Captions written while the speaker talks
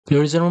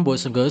Ladies and gentlemen,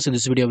 boys and girls, in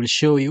this video I will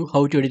show you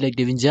how to edit like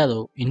Devin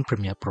Jatho in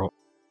Premiere Pro.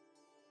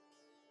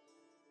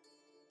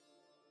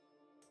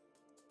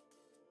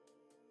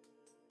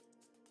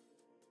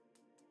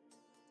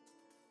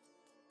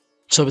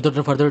 So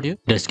without further ado,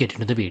 let's get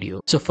into the video.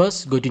 So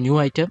first, go to New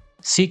Item,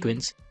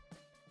 Sequence,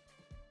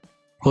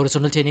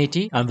 Horizontal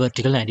 1080 and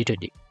Vertical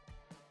 9020.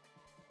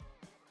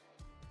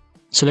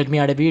 So let me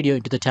add a video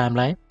into the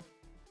timeline.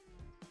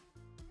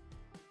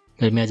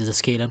 Let me adjust the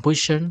scale and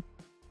position.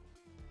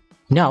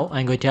 Now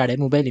I'm going to add a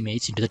mobile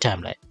image into the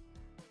timeline.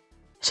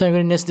 So I'm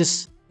going to nest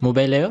this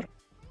mobile layer.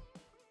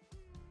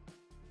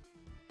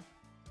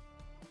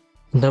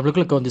 Double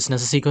click on this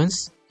nested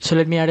sequence. So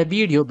let me add a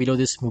video below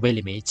this mobile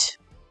image.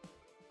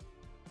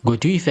 Go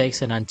to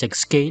Effects and uncheck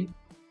Scale.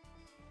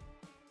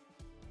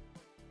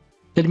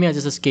 Let me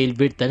adjust the scale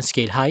width and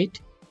scale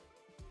height.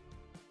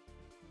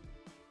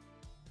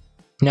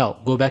 Now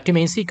go back to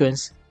main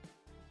sequence.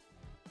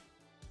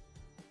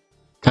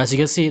 As you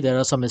can see, there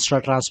are some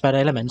extra transparent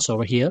elements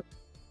over here.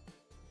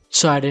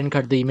 So I didn't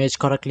cut the image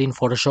correctly in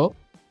Photoshop.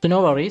 So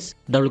no worries,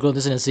 double click on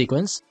this in a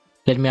sequence.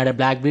 Let me add a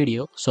black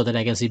video so that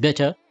I can see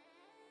better.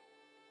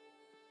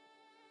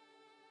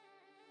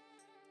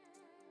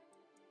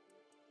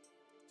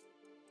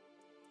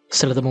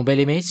 Select the mobile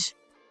image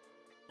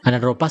and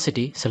under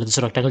opacity, select this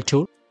rectangle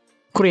tool.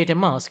 Create a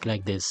mask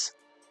like this.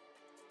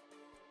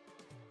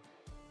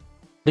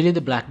 Delete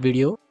the black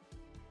video.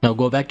 Now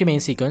go back to main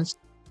sequence.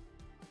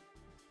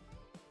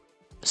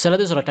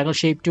 Select this rectangle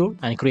shape tool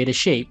and create a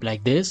shape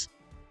like this.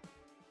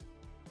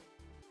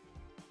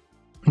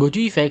 Go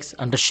to Effects,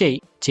 under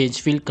Shape, change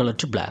fill color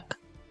to black.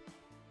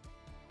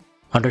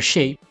 Under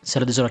Shape,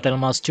 select this rectangle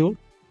mask tool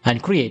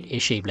and create a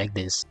shape like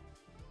this.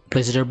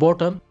 Place it at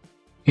bottom,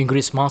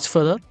 increase mask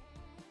further.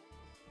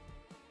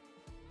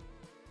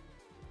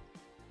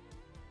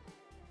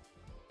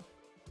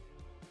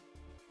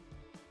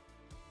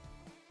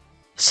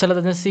 Select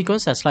the next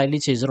sequence and slightly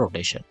change the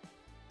rotation.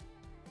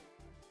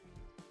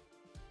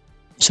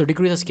 So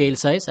decrease the scale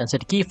size and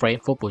set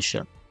keyframe for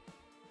position.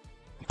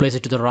 Place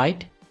it to the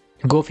right,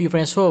 go a few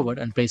frames forward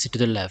and place it to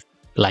the left,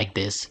 like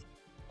this.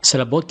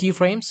 Select both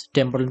keyframes,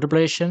 temporal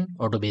interpolation,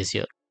 auto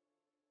bezier.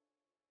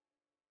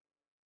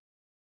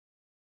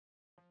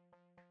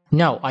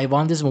 Now I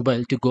want this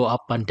mobile to go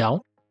up and down,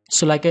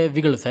 so like a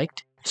wiggle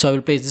effect. So I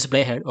will place this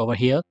playhead over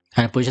here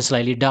and position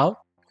slightly down,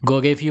 go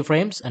again a few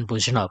frames and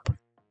position up.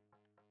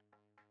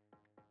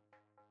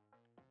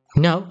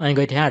 Now I'm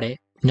going to add a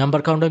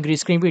number countdown green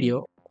screen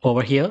video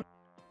over here.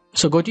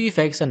 So go to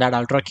Effects and add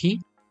Ultra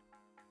key.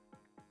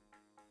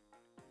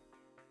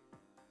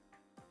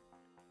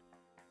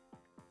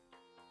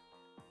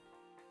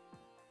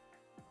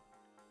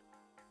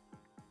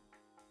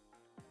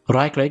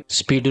 Right click,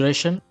 speed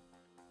duration.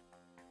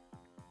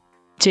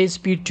 Change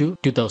speed to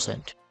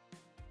 2000.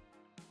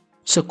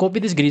 So copy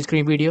this green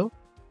screen video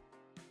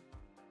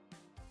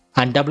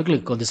and double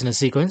click on this in a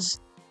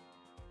sequence.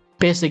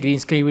 Paste the green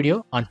screen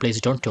video and place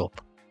it on top.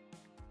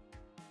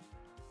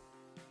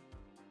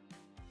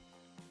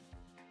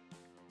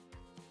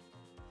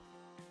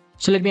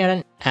 So let me add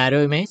an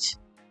arrow image.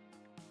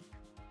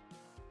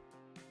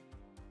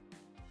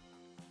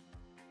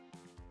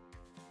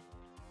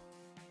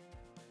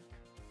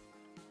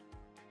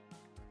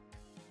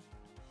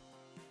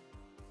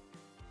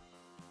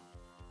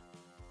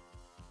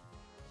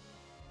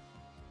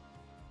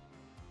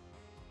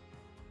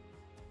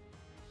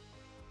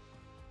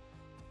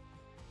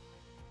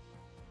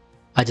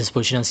 Adjust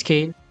position and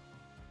scale.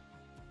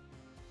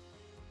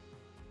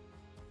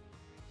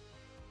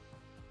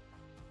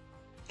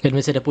 Let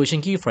me set a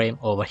position keyframe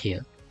over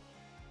here.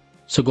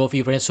 So go a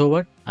few frames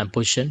forward and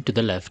position to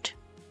the left.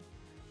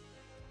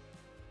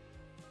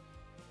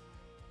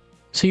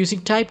 So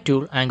using type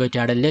tool, I'm going to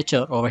add a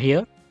ledger over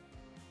here.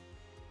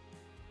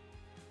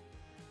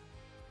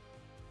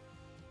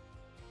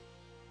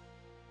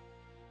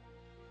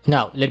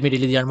 Now let me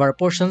delete the unwanted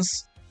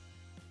portions.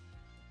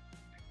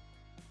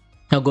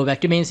 Now go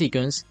back to main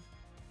sequence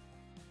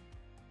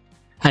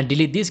and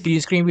delete this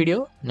green screen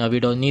video. Now we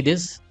don't need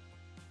this.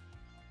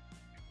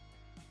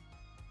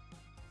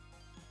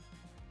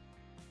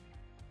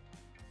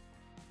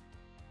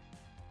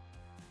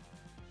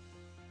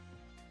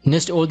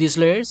 Nest all these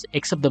layers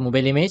except the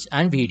mobile image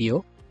and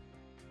video.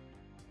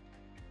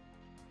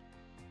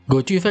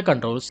 Go to Effect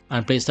Controls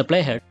and place the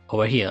playhead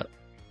over here.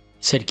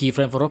 Set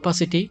keyframe for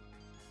opacity.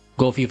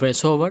 Go a few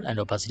frames forward and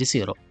opacity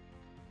 0.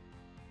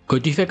 Go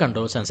to Effect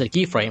Controls and set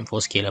keyframe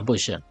for scale and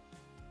position.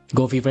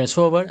 Go a few frames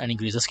forward and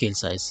increase the scale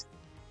size.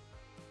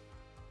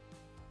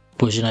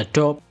 Position at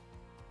top.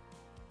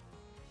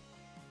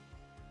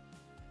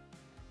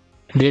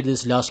 Delete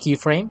this last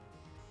keyframe.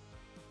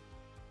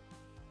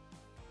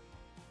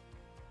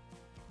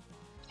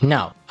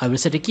 Now I will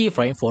set a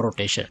keyframe for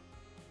rotation.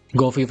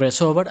 Go a few frames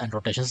forward and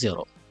rotation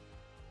 0.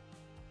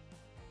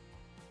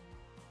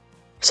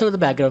 Select the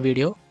background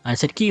video and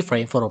set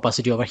keyframe for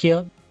opacity over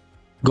here.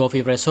 Go a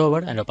few frames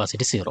forward and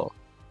opacity 0.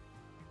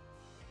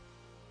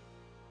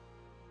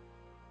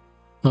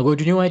 Now go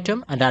to New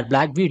Item and add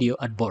black video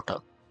at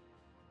bottom.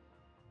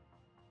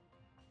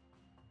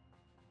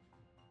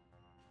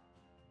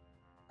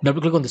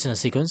 Double click on this in a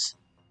sequence.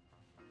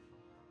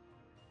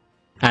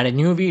 Add a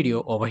new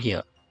video over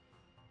here.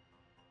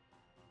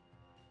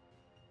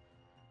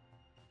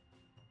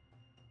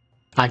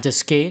 Adjust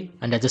scale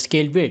and adjust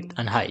scale width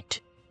and height.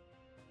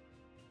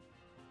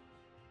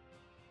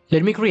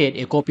 Let me create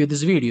a copy of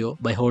this video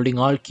by holding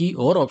Alt key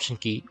or Option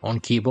key on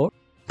keyboard.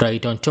 Drag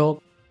it on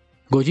top.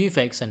 Go to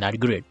Effects and add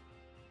grid.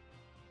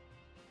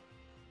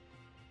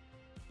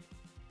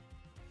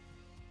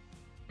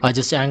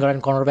 Adjust angle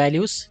and corner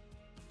values.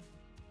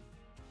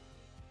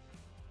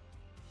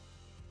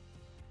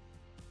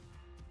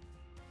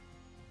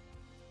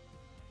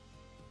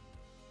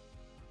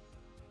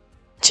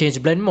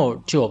 Change blend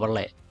mode to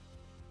overlay.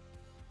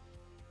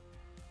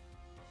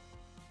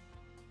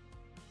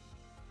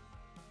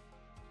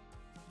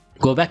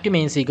 Go back to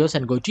main sequence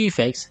and go to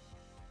Effects.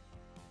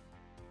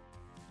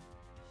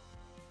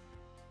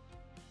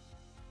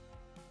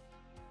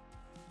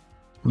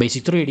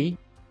 Basic 3D.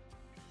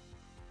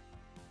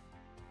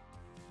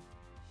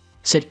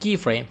 Set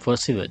keyframe for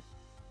 7.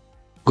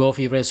 Go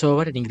keyframes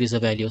over and increase the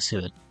value of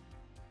 7.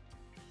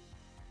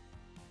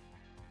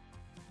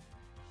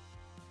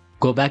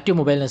 Go back to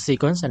mobile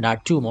sequence and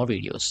add 2 more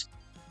videos.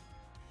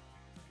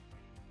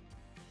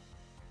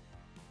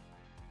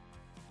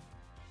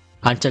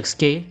 Uncheck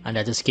scale and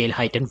adjust scale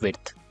height and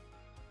width.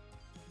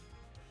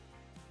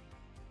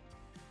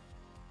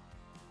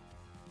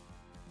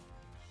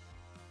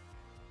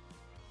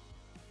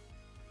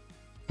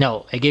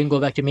 Now again go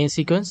back to main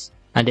sequence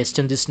and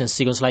extend this in a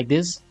sequence like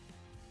this.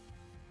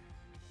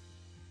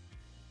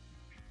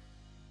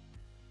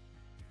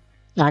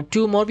 Add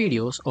 2 more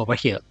videos over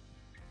here.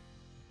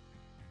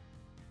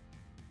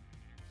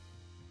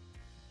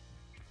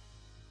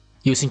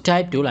 Using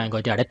type tool, I am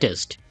going to add a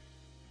test.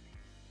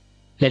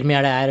 Let me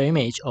add an arrow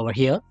image over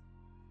here.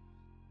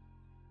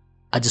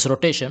 Adjust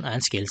rotation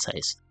and scale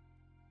size.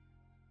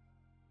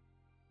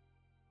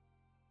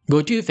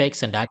 Go to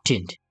effects and add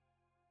tint.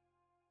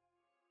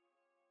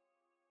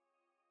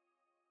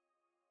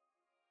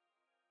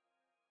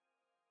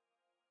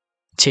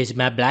 Change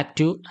map black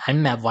to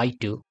and map white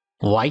to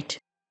white.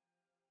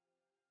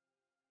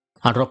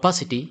 Under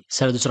opacity,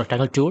 select this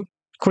rectangle tool.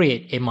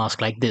 Create a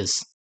mask like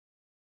this.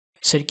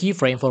 Set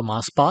keyframe for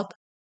mask path.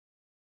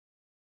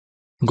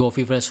 Go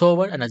keyframes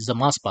forward and adjust the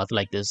mask path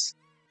like this.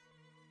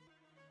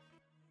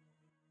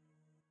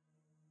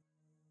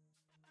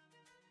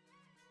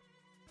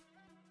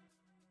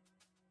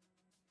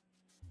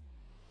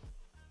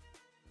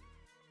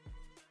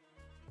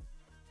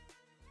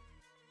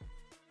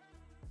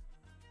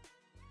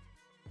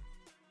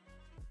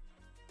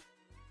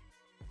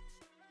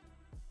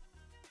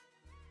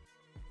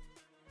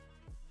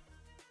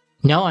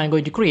 Now I am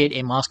going to create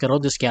a mask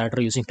around this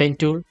character using pen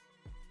tool.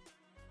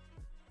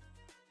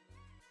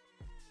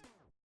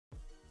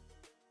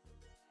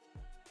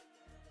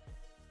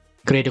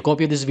 Create a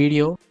copy of this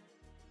video.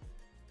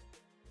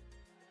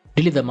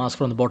 Delete the mask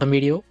from the bottom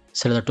video.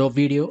 Select the top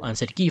video and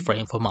set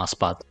keyframe for mask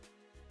path.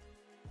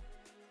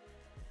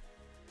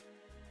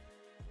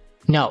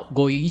 Now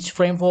go each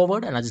frame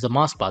forward and adjust the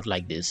mask path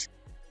like this.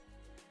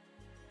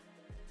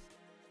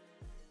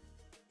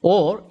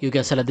 Or you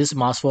can select this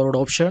mask forward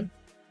option.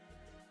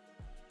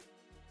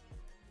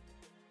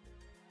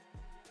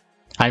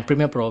 And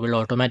Premiere Pro will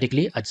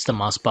automatically adjust the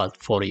mask path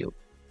for you.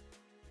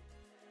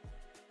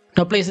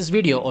 Now place this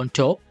video on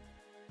top.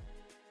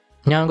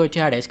 Now I'm going to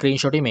add a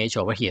screenshot image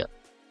over here.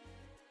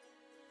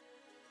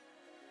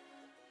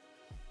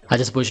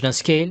 Adjust position and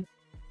scale.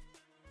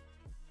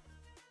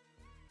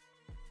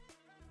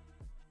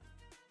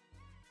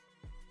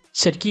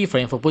 Set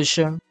keyframe for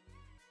position.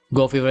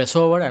 Go keyframes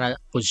over and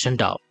position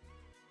down.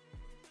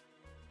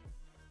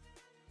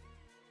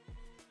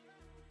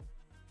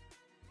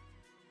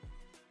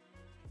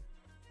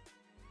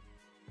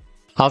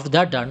 After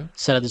that done,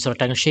 select this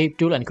rectangle shape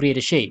tool and create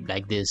a shape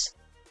like this.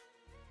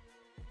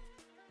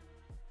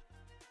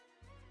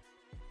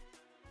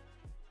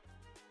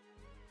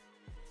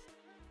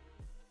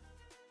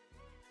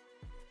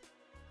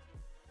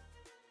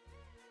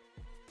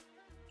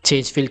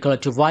 Change fill color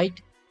to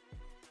white.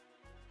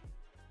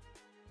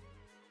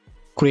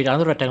 Create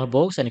another rectangle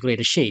box and create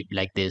a shape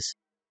like this.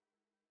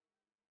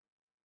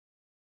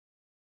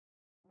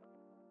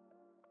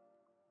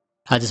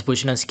 Adjust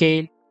position and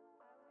scale.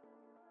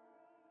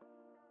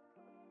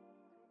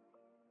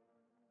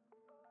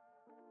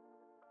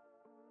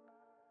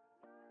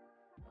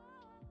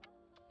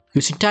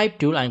 Using type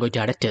tool, I am going to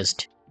add a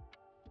test.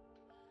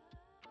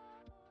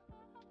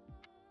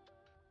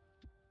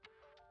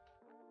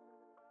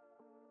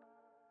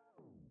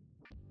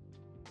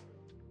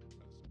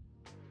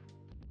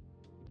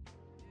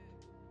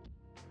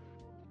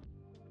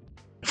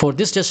 For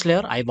this test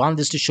layer, I want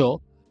this to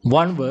show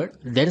one word,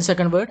 then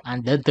second word,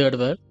 and then third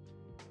word.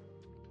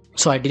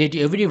 So I delete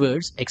every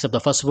word except the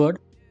first word.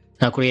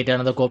 Now create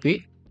another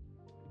copy.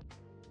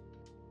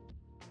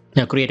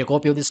 Now create a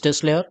copy of this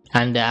test layer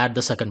and add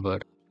the second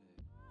word.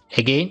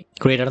 Again,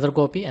 create another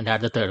copy and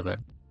add the third word.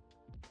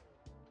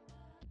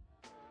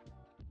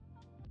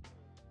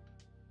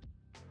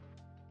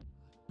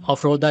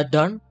 After all that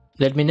done,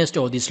 let me nest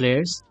all these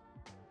layers.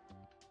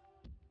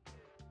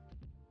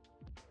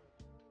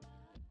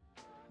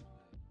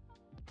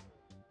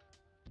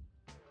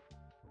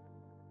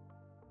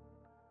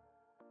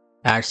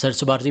 Add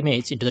search bar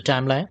image into the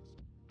timeline.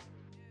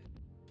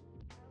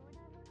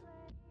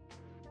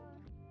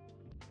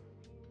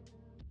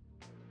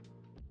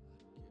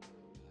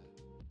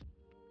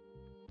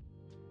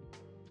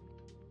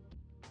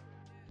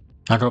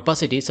 Under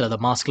opacity, select the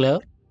mask layer.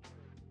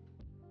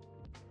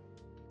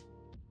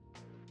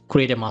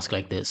 Create a mask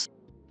like this.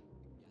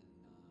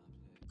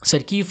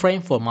 Set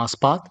keyframe for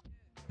mask path.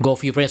 Go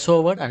few frames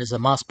forward and it's a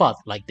mask path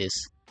like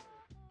this.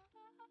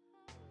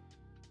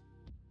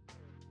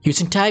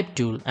 Using type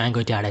tool, I'm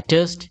going to add a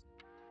text.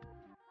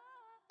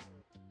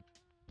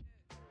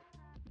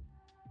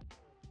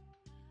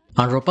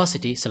 Under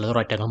opacity, select the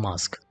rectangle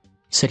mask.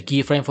 Set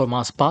keyframe for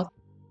mask path.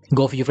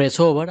 Go few frames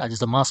forward and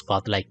adjust the mask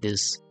path like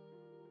this.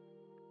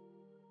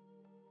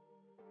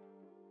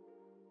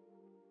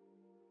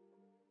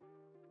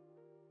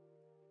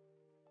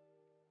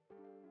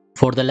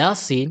 For the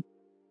last scene,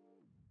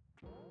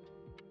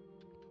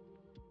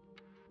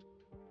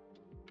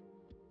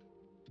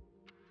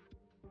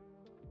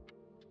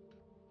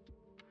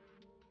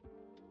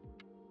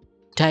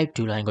 type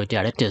tool, I'm going to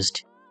add a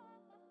text.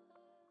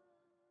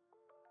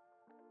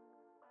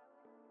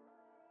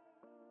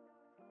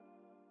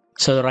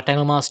 So the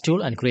rectangle mask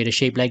tool and create a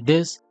shape like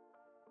this.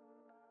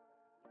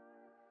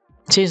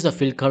 Change the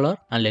fill color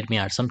and let me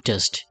add some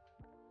text.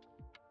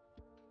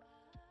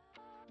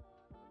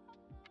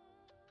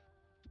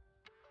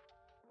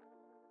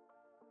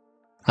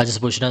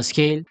 Adjust position and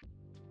scale.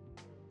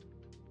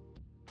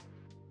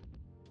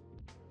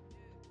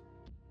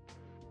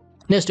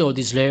 Next, all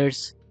these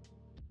layers.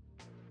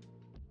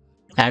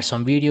 Add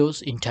some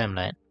videos in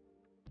timeline.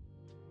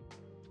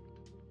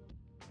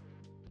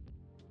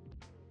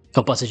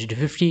 Opacity to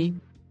 50.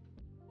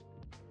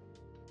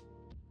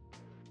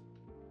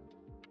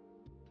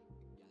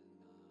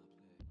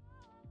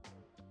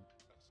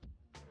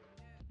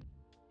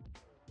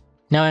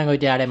 Now I'm going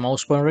to add a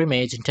mouse pointer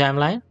image in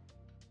timeline.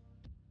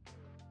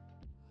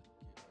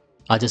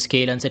 Adjust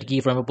scale and set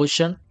keyframe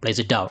position. Place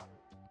it down.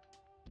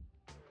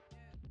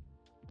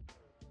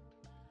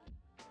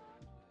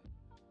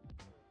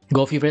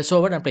 Go few frames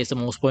forward and place the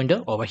mouse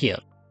pointer over here.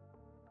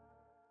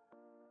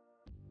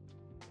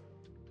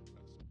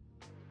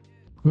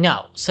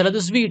 Now select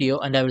this video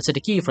and I will set a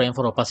keyframe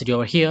for opacity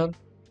over here.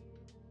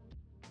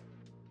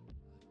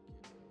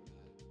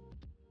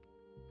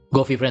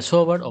 Go few frames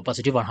forward,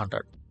 opacity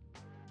 100.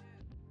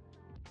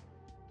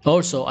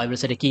 Also, I will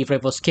set a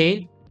keyframe for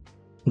scale.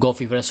 Go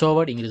few frames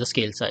forward, increase the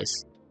scale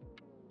size.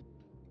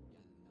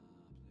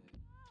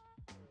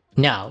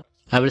 Now,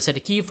 I will set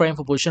a keyframe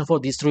for position for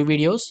these three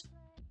videos.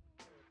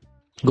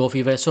 Go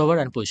few frames forward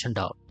and position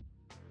down.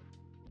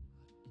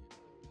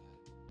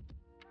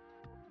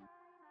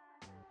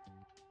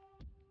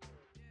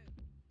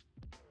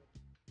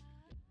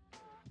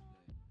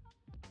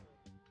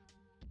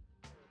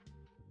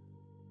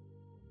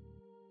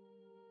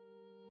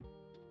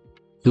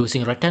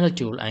 Using rectangle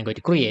tool, I am going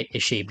to create a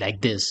shape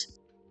like this.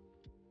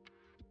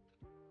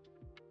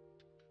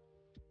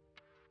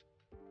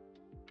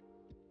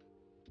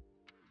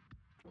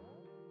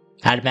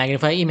 Add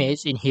magnify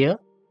image in here.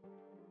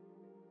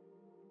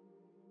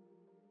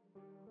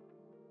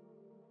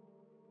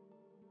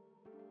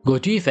 Go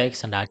to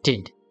effects and add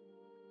tint.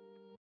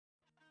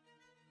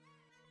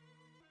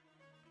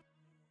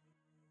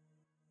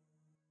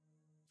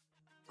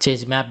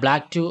 Change map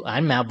black to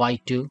and map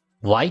white to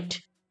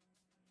white.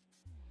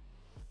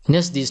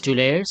 Nest these two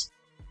layers.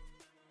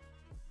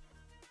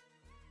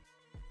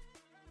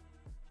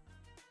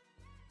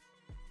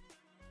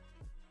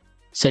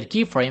 Set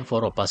keyframe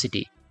for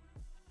opacity.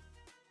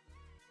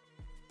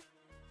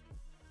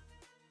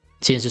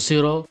 Change to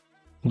 0.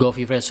 Go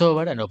few frames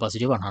forward and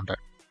opacity 100.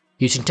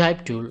 Using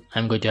type tool, I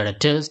am going to add a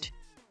text.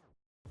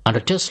 Under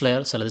text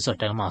layer, select the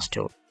rectangle mask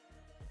tool.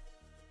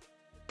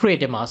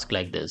 Create a mask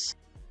like this.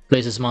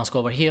 Place this mask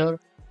over here.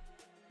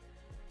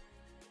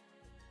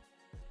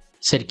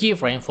 Set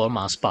keyframe for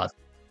mask path.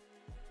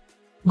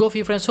 Go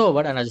few frames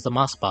forward and adjust the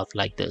mask path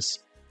like this.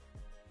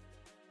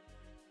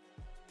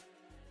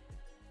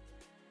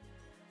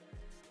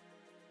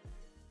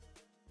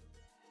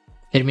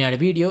 Let me add a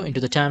video into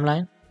the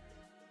timeline.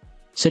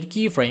 Set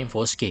keyframe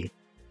for scale.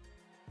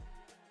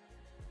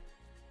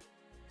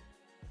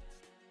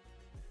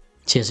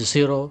 Change to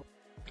 0.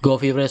 Go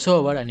few frames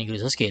forward and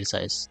increase the scale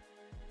size.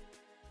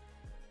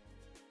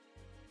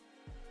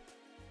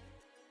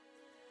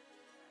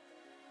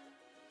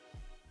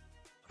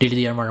 Delete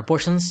the unwanted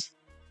portions.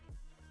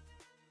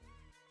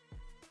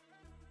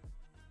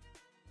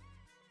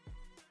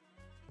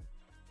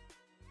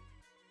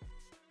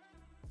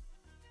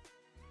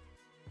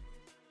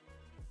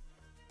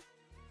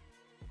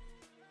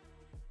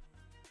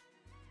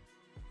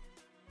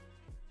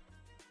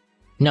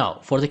 Now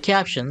for the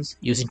captions,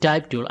 using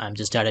type tool, I'm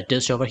just add a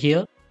text over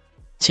here.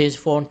 Change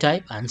font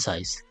type and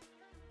size.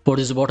 For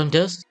this bottom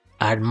text,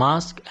 add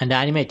mask and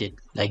animate it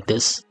like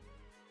this.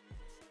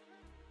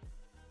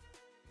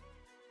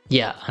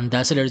 Yeah, and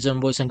that's it, ladies and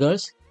boys and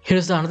girls.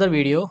 Here's another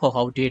video of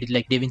how to edit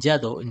like Devin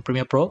Jatho in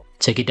Premiere Pro.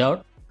 Check it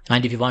out.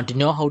 And if you want to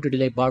know how to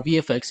delay bar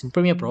VFX in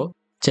Premiere Pro,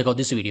 check out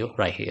this video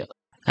right here.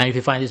 And if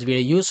you find this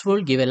video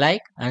useful, give a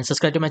like and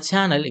subscribe to my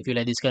channel if you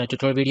like these kind of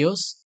tutorial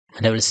videos.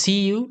 And I will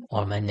see you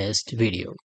on my next video.